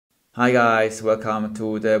Hi guys, welcome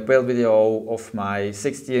to the build video of my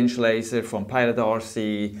 60-inch laser from Pilot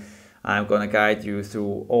RC. I'm gonna guide you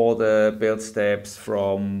through all the build steps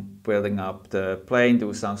from building up the plane,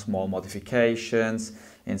 do some small modifications,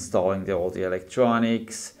 installing all the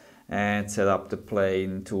electronics, and set up the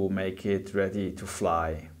plane to make it ready to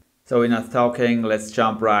fly. So enough talking, let's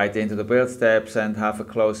jump right into the build steps and have a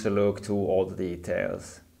closer look to all the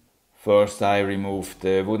details. First I removed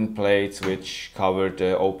the wooden plates which covered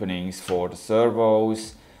the openings for the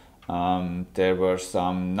servos. There were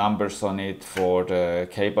some numbers on it for the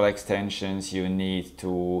cable extensions you need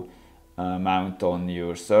to mount on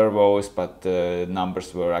your servos, but the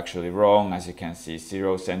numbers were actually wrong. As you can see,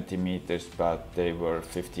 0 centimeters, but they were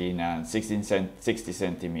 15 and 60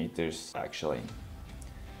 centimeters actually.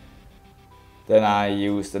 Then I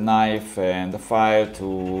used a knife and a file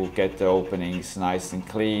to get the openings nice and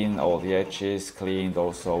clean, all the edges cleaned,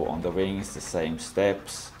 also on the wings, the same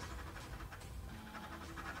steps.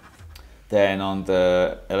 Then on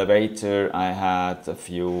the elevator I had a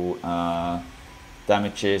few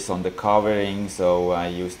damages on the covering, so I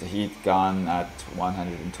used a heat gun at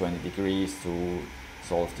 120 degrees to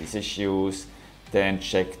solve these issues. Then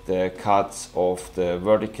checked the cuts of the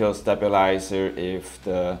vertical stabilizer if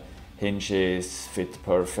the hinges fit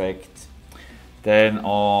perfect. Then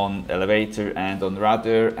on elevator and on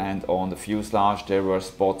rudder and on the fuselage there were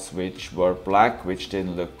spots which were black, which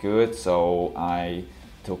didn't look good, so I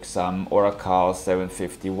took some Oracal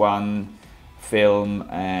 751 film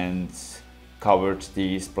and covered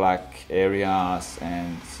these black areas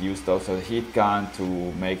and used also the heat gun to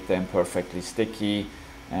make them perfectly sticky,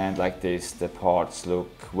 and like this the parts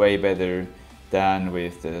look way better than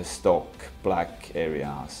with the stock black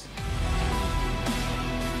areas.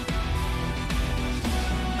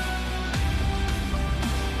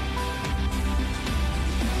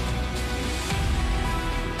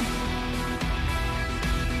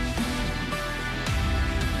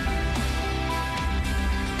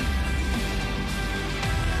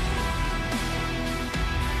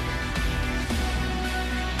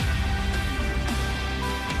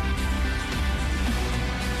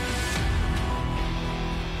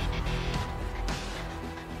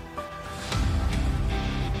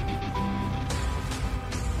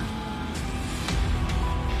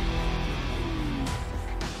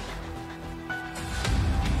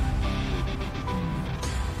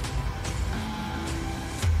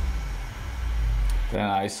 Then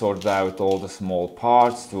I sorted out all the small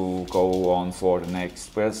parts to go on for the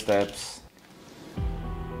next build steps.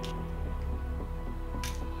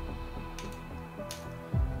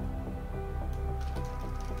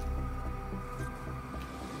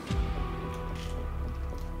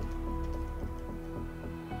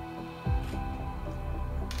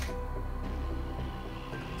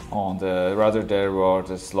 On the rudder there were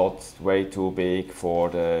the slots way too big for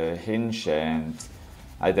the hinge, and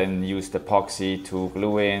I then used epoxy to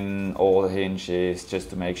glue in all the hinges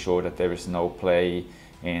just to make sure that there is no play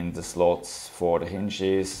in the slots for the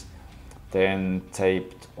hinges. Then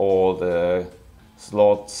taped all the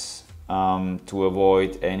slots to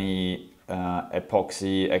avoid any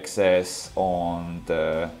epoxy excess on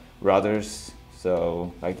the rudders.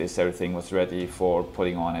 So like this, everything was ready for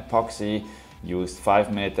putting on epoxy. Used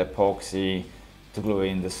 5-minute epoxy to glue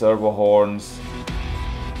in the servo horns.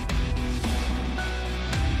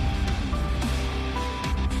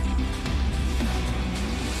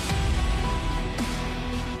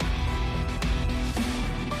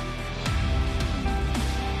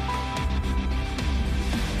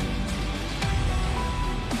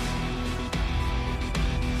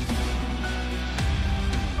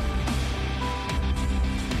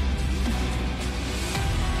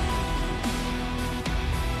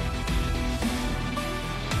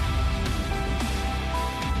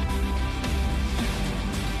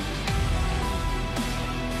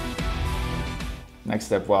 Next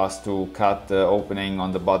step was to cut the opening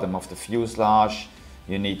on the bottom of the fuselage.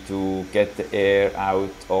 You need to get the air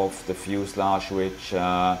out of the fuselage, which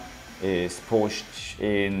is pushed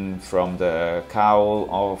in from the cowl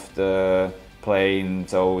of the plane.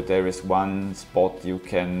 So there is one spot you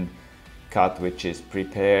can cut which is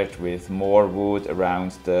prepared with more wood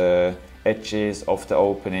around the edges of the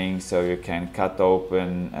opening, so you can cut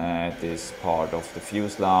open this part of the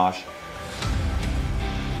fuselage.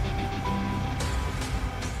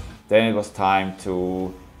 Then it was time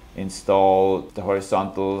to install the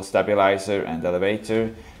horizontal stabilizer and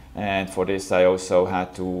elevator, and for this I also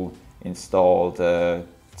had to install the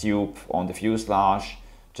tube on the fuselage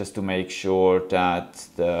just to make sure that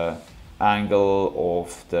the angle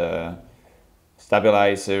of the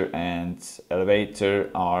stabilizer and elevator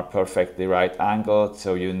are perfectly right angled,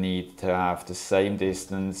 so you need to have the same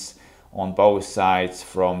distance on both sides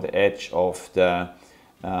from the edge of the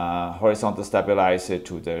horizontal stabilizer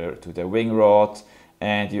to the wing rod,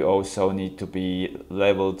 and you also need to be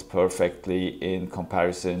leveled perfectly in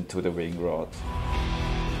comparison to the wing rod.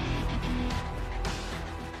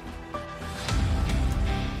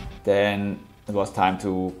 Then it was time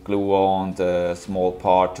to glue on the small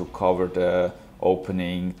part to cover the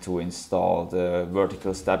opening to install the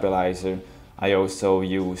vertical stabilizer. I also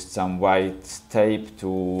used some white tape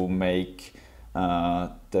to make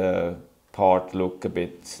the part look a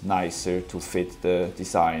bit nicer to fit the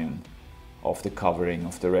design of the covering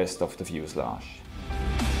of the rest of the fuselage.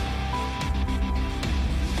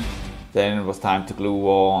 Then it was time to glue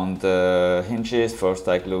on the hinges. First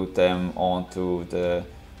I glued them onto the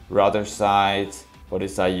rudder side. For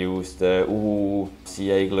this I used the UHU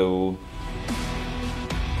CA glue.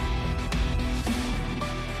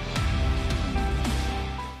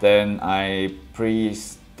 Then I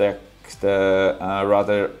pre-stuck the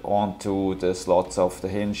rudder onto the slots of the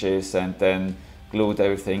hinges and then glued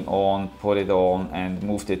everything on, put it on and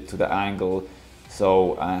moved it to the angle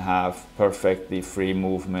so I have perfectly free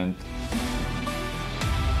movement.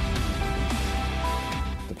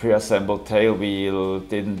 The pre-assembled tail wheel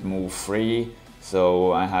didn't move free,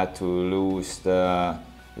 so I had to lose the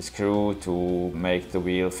screw to make the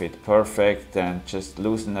wheel fit perfect and just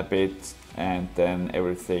loosen a bit, and then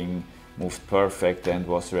everything moved perfect and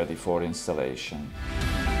was ready for installation.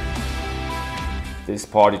 This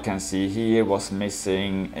part you can see here was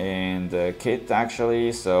missing in the kit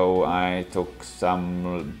actually, so I took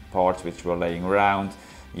some parts which were laying around,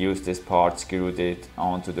 used this part, screwed it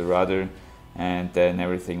onto the rudder, and then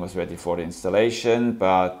everything was ready for the installation,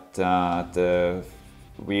 but the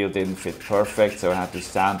wheel didn't fit perfect, so I had to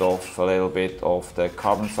sand off a little bit of the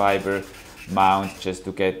carbon fiber mount just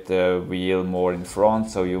to get the wheel more in front,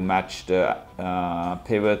 so you match the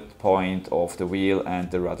pivot point of the wheel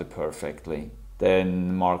and the rudder perfectly.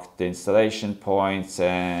 Then marked the installation points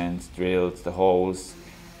and drilled the holes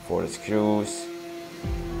for the screws.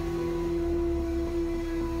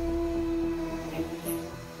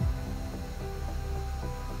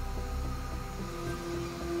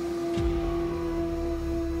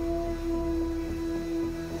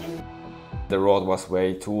 The rod was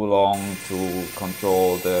way too long to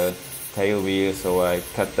control the tail wheel, so I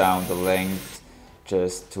cut down the length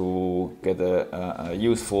just to get a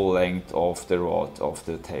useful length of the rod of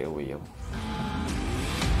the tail wheel.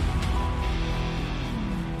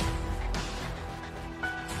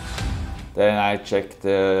 Then I checked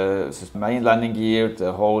the main landing gear.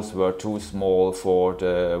 The holes were too small for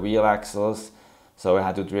the wheel axles, so I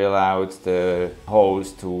had to drill out the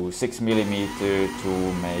holes to 6 mm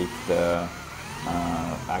to make the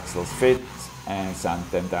axles fit and sand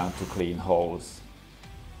them down to clean holes.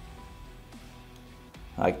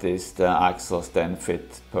 Like this, the axles then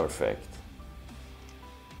fit perfect.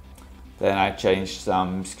 Then I changed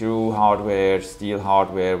some screw hardware, steel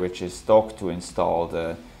hardware which is stock, to install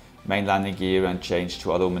the main landing gear, and changed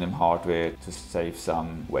to aluminum hardware to save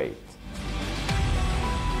some weight.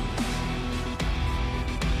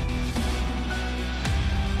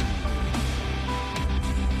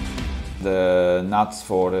 The nuts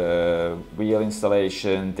for the wheel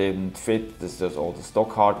installation didn't fit. This was all the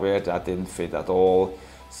stock hardware that didn't fit at all.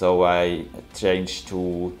 So I changed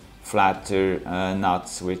to flatter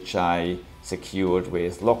nuts which I secured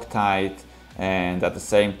with Loctite, and at the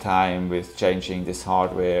same time with changing this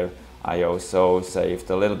hardware I also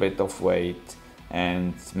saved a little bit of weight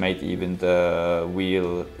and made even the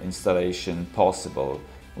wheel installation possible.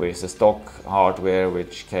 With the stock hardware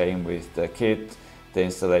which came with the kit, the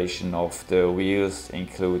installation of the wheels,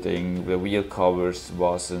 including the wheel covers,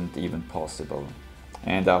 wasn't even possible.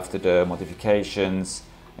 And after the modifications,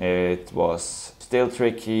 it was still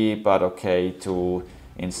tricky, but okay to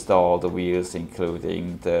install the wheels,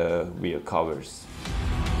 including the wheel covers.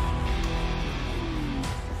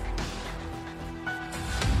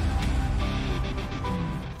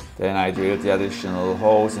 Then I drilled the additional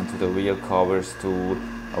holes into the wheel covers to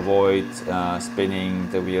avoid spinning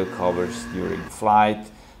the wheel covers during flight,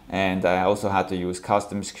 and I also had to use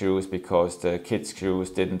custom screws because the kit screws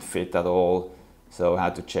didn't fit at all, so I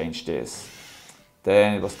had to change this.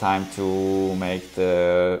 Then it was time to make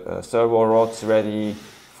the servo rods ready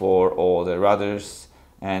for all the rudders,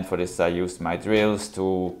 and for this I used my drills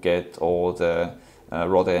to get all the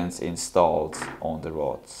rod ends installed on the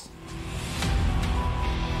rods.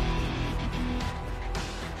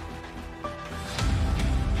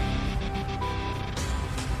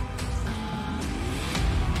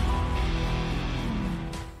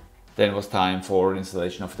 Then it was time for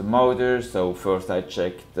installation of the motor. So first I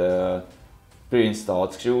checked the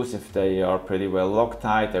pre-installed screws, if they are pretty well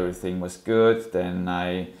Loctite, everything was good. Then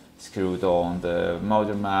I screwed on the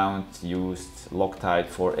motor mount, used Loctite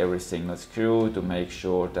for every single screw to make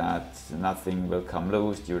sure that nothing will come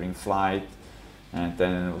loose during flight. And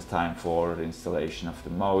then it was time for the installation of the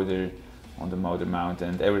motor on the motor mount,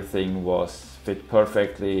 and everything was fit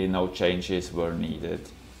perfectly, no changes were needed.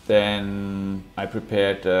 Then I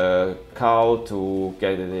prepared a cowl to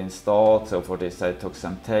get it installed. So for this I took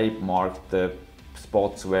some tape, marked the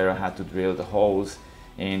spots where I had to drill the holes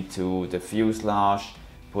into the fuselage,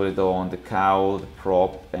 put it on the cowl, the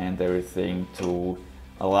prop and everything to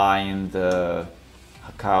align the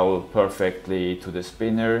cowl perfectly to the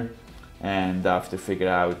spinner. And after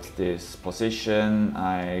figuring out this position,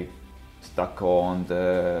 I stuck on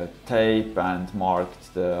the tape and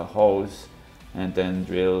marked the holes and then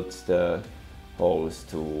drilled the holes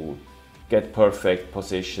to get perfect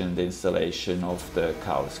positioned installation of the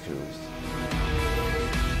cowl screws.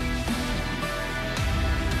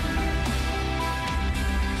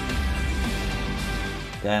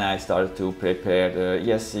 Then I started to prepare the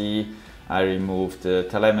ESC. I removed the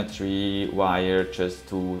telemetry wire just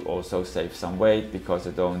to also save some weight because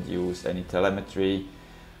I don't use any telemetry.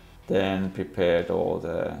 Then prepared all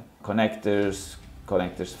the connectors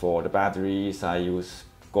for the batteries. I use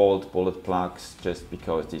gold bullet plugs just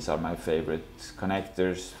because these are my favorite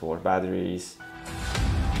connectors for batteries.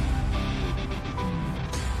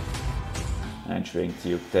 And shrink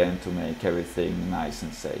tube then to make everything nice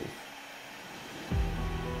and safe.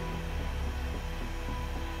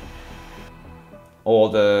 All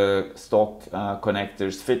the stock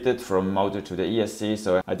connectors fitted from motor to the ESC,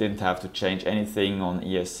 so I didn't have to change anything on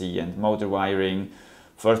ESC and motor wiring.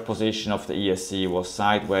 First position of the ESC was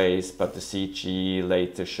sideways, but the CG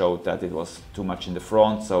later showed that it was too much in the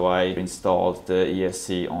front, so I installed the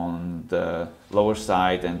ESC on the lower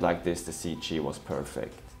side, and like this the CG was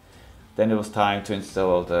perfect. Then it was time to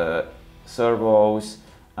install the servos.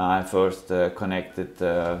 I first connected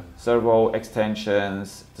the servo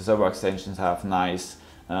extensions. The servo extensions have nice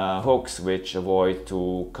hooks which avoid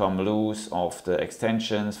to come loose of the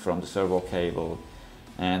extensions from the servo cable.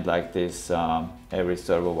 And like this, every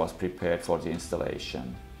servo was prepared for the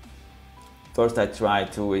installation. First I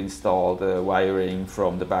tried to install the wiring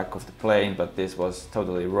from the back of the plane, but this was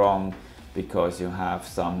totally wrong because you have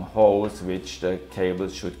some holes which the cable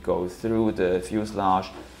should go through the fuselage.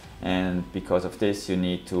 And because of this you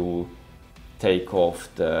need to take off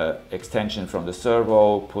the extension from the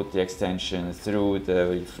servo, put the extension through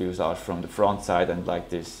the fuselage from the front side, and like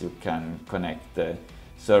this you can connect the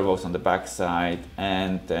servos on the back side,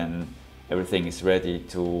 and then everything is ready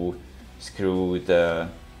to screw the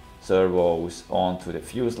servos onto the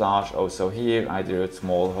fuselage. Also here I drilled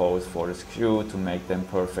small holes for the screw to make them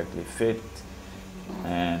perfectly fit,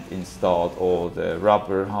 and installed all the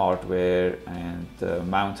rubber hardware and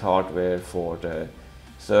mount hardware for the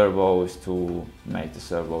servos to make the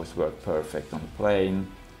servos work perfect on the plane.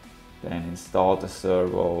 Then installed the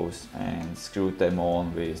servos and screwed them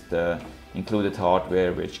on with the included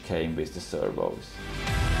hardware which came with the servos.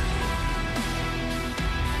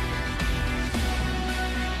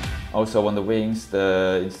 Also on the wings,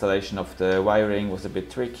 the installation of the wiring was a bit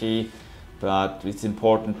tricky, but it's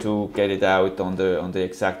important to get it out on the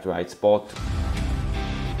exact right spot.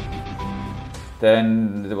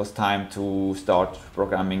 Then it was time to start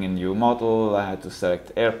programming a new model. I had to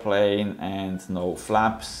select airplane and no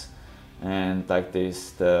flaps, and like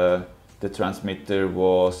this the transmitter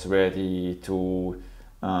was ready to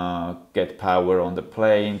get power on the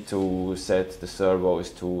plane, to set the servos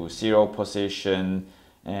to 0 position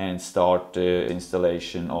and start the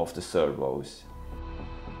installation of the servos.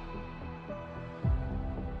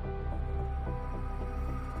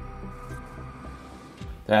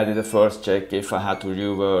 Then I did the first check if I had to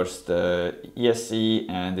reverse the ESC,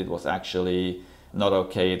 and it was actually not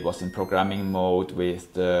okay. It was in programming mode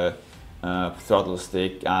with the throttle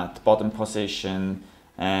stick at bottom position,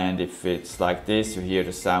 and if it's like this, you hear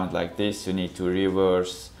the sound like this, you need to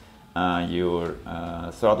reverse your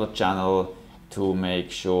throttle channel to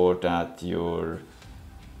make sure that your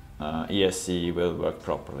ESC will work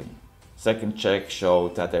properly. Second check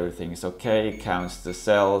showed that everything is okay, counts the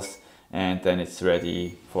cells, and then it's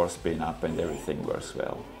ready for spin up and everything works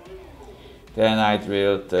well. Then I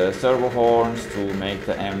drilled the servo horns to make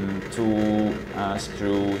the M2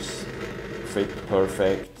 screws fit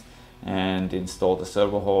perfect, and installed the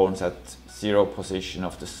servo horns at 0 position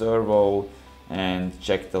of the servo, and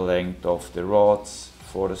checked the length of the rods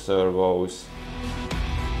for the servos.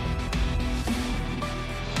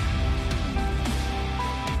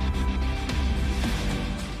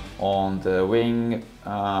 On the wing,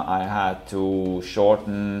 I had to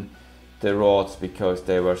shorten the rods because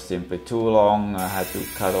they were simply too long. I had to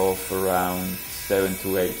cut off around 7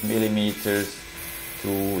 to 8 millimeters to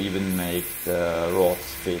even make the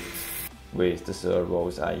rods fit with the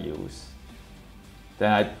servos I use.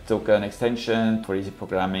 Then I took an extension for easy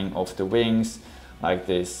programming of the wings. Like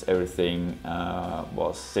this, everything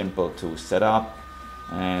was simple to set up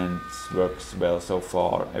and works well so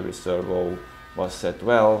far. Every servo was set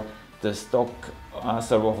well. The stock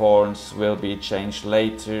servo horns will be changed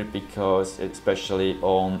later because, especially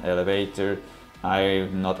on elevator,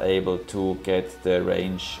 I'm not able to get the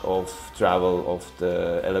range of travel of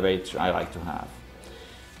the elevator I like to have.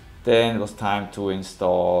 Then it was time to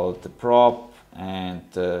install the prop and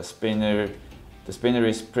the spinner. The spinner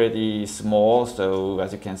is pretty small, so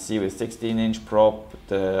as you can see with 16-inch prop,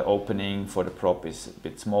 the opening for the prop is a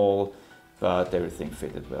bit small, but everything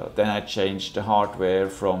fitted well. Then I changed the hardware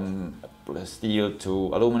from steel to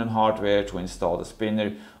aluminum hardware to install the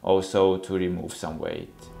spinner, also to remove some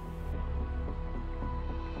weight.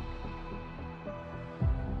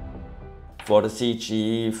 For the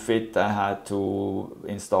CG fit, I had to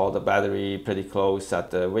install the battery pretty close at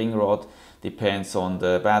the wing rod. Depends on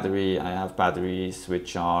the battery. I have batteries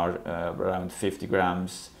which are around 50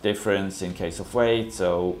 grams difference in case of weight,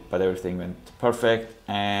 but everything went perfect.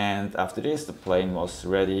 And after this, the plane was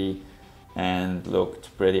ready and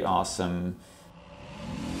looked pretty awesome.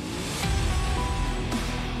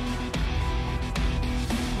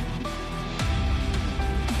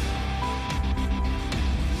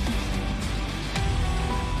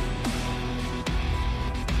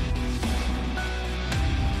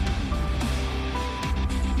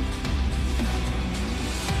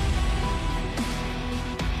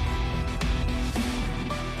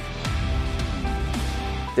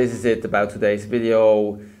 This is it about today's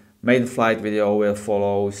video. Maiden flight video will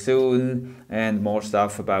follow soon, and more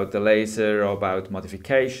stuff about the laser, about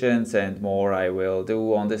modifications and more I will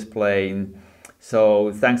do on this plane.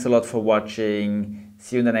 So thanks a lot for watching.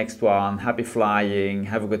 See you in the next one. Happy flying.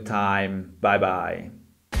 Have a good time. Bye bye.